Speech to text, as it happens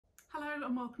Hello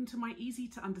and welcome to my easy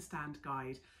to understand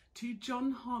guide to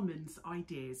Jon Harman's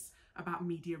ideas about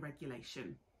media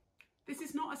regulation. This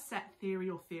is not a set theory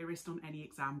or theorist on any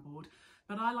exam board,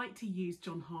 but I like to use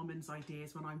Jon Harman's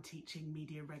ideas when I'm teaching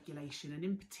media regulation, and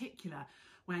in particular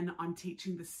when I'm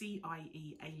teaching the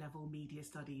CIE A-level media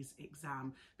studies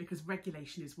exam, because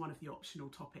regulation is one of the optional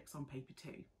topics on paper 2.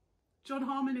 Jon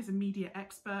Harman is a media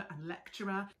expert and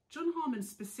lecturer. Jon Harman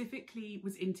specifically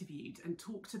was interviewed and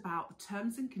talked about the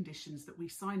terms and conditions that we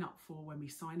sign up for when we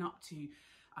sign up to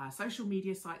social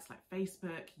media sites like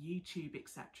Facebook, YouTube,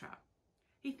 etc.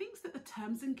 He thinks that the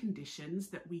terms and conditions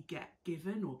that we get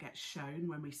given or get shown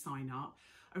when we sign up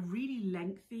are really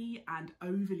lengthy and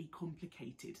overly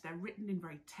complicated. They're written in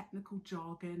very technical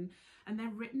jargon, and they're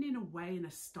written in a way, in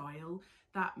a style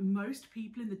that most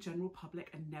people in the general public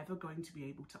are never going to be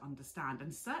able to understand,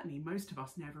 and certainly most of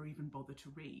us never even bother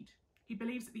to read. He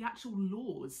believes that the actual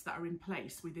laws that are in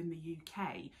place within the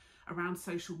UK around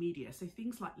social media, so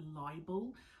things like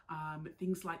libel,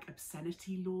 things like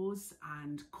obscenity laws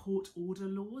and court order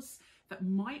laws that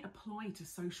might apply to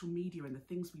social media and the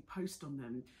things we post on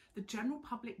them, the general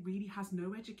public really has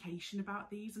no education about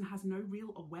these and has no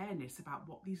real awareness about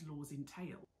what these laws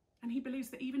entail. And he believes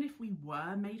that even if we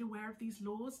were made aware of these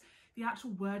laws, the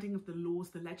actual wording of the laws,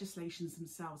 the legislations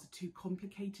themselves, are too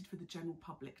complicated for the general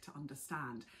public to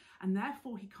understand. And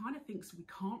therefore, he kind of thinks we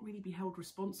can't really be held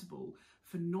responsible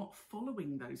for not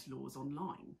following those laws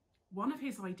online. One of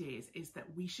his ideas is that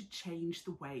we should change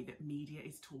the way that media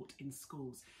is taught in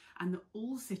schools, and that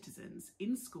all citizens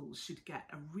in schools should get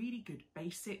a really good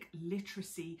basic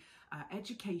literacy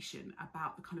education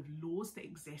about the kind of laws that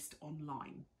exist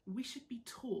online. We should be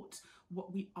taught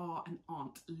what we are and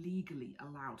aren't legally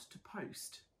allowed to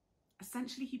post.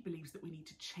 Essentially, he believes that we need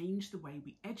to change the way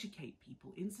we educate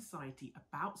people in society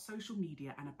about social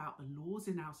media and about the laws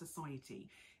in our society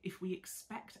if we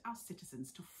expect our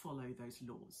citizens to follow those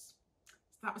laws.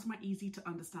 So that was my easy to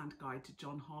understand guide to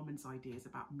Jon Harman's ideas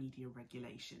about media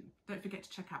regulation. Don't forget to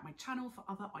check out my channel for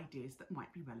other ideas that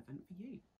might be relevant for you.